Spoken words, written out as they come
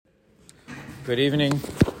Good evening.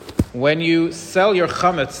 When you sell your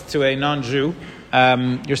chametz to a non-Jew,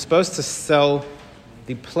 you're supposed to sell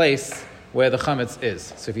the place where the chametz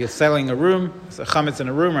is. So if you're selling a room, it's a chametz in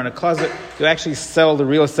a room or in a closet, you actually sell the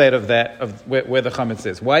real estate of where the chametz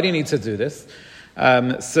is. Why do you need to do this?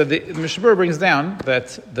 So the Mishabur brings down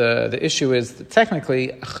that the issue is that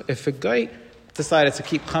technically, if a guy decided to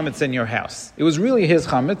keep chametz in your house, it was really his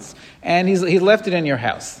chametz, and he left it in your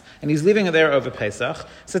house, and he's leaving it there over Pesach.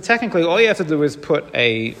 So technically, all you have to do is put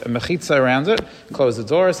a mechitza around it, close the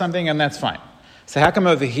door or something, and that's fine. So how come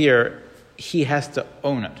over here, he has to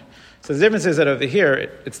own it? So the difference is that over here,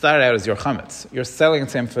 it started out as your chametz. You're selling it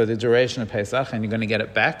to him for the duration of Pesach, and you're going to get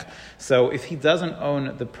it back. So if he doesn't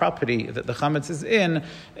own the property that the chametz is in,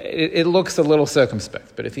 it looks a little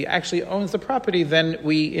circumspect. But if he actually owns the property, then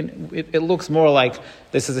it looks more like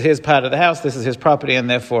this is his part of the house, this is his property, and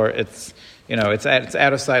therefore it's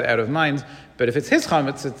out of sight, out of mind. But if it's his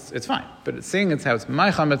chametz, it's fine. But seeing it's how it's my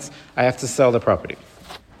chametz, I have to sell the property.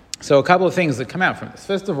 So a couple of things that come out from this.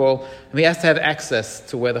 First of all, he has to have access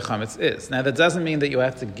to where the chametz is. Now, that doesn't mean that you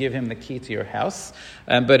have to give him the key to your house,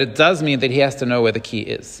 but it does mean that he has to know where the key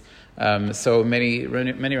is. So many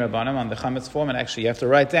Rabbanim on the chametz form, and actually you have to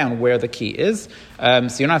write down where the key is. So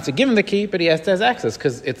you don't have to give him the key, but he has to have access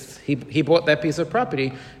because he bought that piece of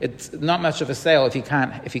property. It's not much of a sale if he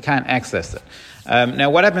can't access it. Now,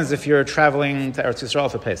 what happens if you're traveling to Eretz Yisrael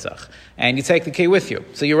for Pesach and you take the key with you?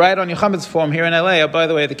 So you write on your chametz form here in LA, oh, by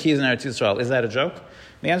the way, the key is in Eretz Yisrael. Is that a joke?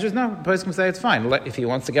 The answer is no. The person can say it's fine. If he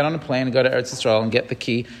wants to get on a plane and go to Eretz Yisrael and get the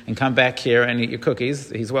key and come back here and eat your cookies,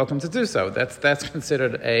 he's welcome to do so. That's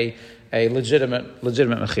considered a legitimate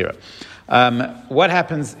mechira. What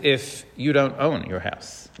happens if you don't own your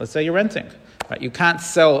house? Let's say you're renting. Right? You can't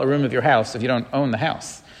sell a room of your house if you don't own the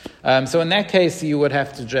house. So in that case, you would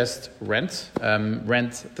have to just rent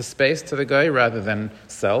the space to the guy rather than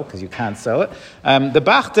sell, because you can't sell it. The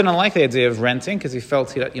Bach didn't like the idea of renting because he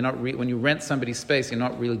felt when you rent somebody's space, you're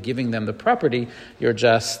not really giving them the property, you're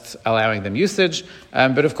just allowing them usage.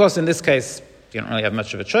 But of course, in this case, you don't really have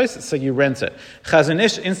much of a choice, so you rent it. Chazon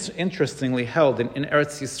Ish interestingly held in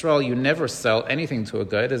Eretz Yisrael, you never sell anything to a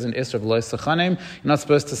guy. There's an Isra of Lo Sechanim. You're not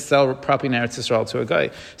supposed to sell property in Eretz Yisrael to a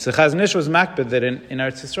guy. So Chazon Ish was makbid that in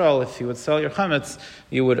Eretz Yisrael, if you would sell your chametz,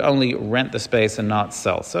 you would only rent the space and not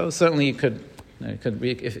sell. So certainly you could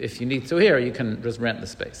if you need to here, you can just rent the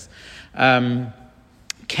space.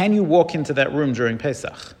 Can you walk into that room during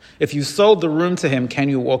Pesach? If you sold the room to him, can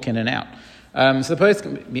you walk in and out? So the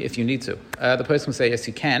person, if you need to, the person will say, yes,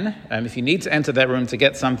 you can. If you need to enter that room to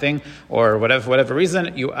get something or whatever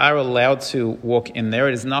reason, you are allowed to walk in there.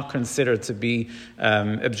 It is not considered to be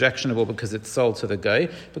objectionable because it's sold to the guy.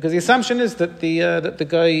 Because the assumption is that the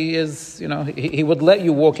guy is, he would let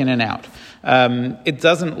you walk in and out. It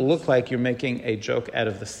doesn't look like you're making a joke out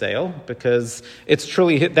of the sale because it's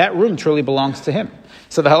truly, that room truly belongs to him.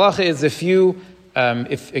 So the halacha is if you have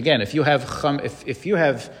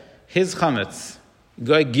his chametz,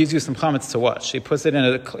 guy gives you some chametz to watch. He puts it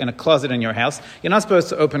in a closet in your house. You're not supposed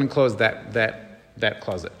to open and close that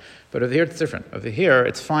closet. But over here it's different. Over here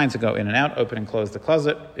it's fine to go in and out, open and close the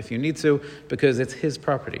closet if you need to, because it's his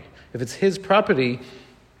property. If it's his property,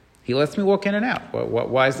 he lets me walk in and out.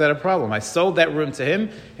 Why is that a problem? I sold that room to him,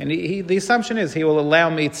 and the assumption is he will allow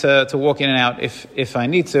me to walk in and out if I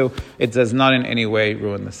need to. It does not in any way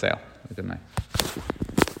ruin the sale. Good night.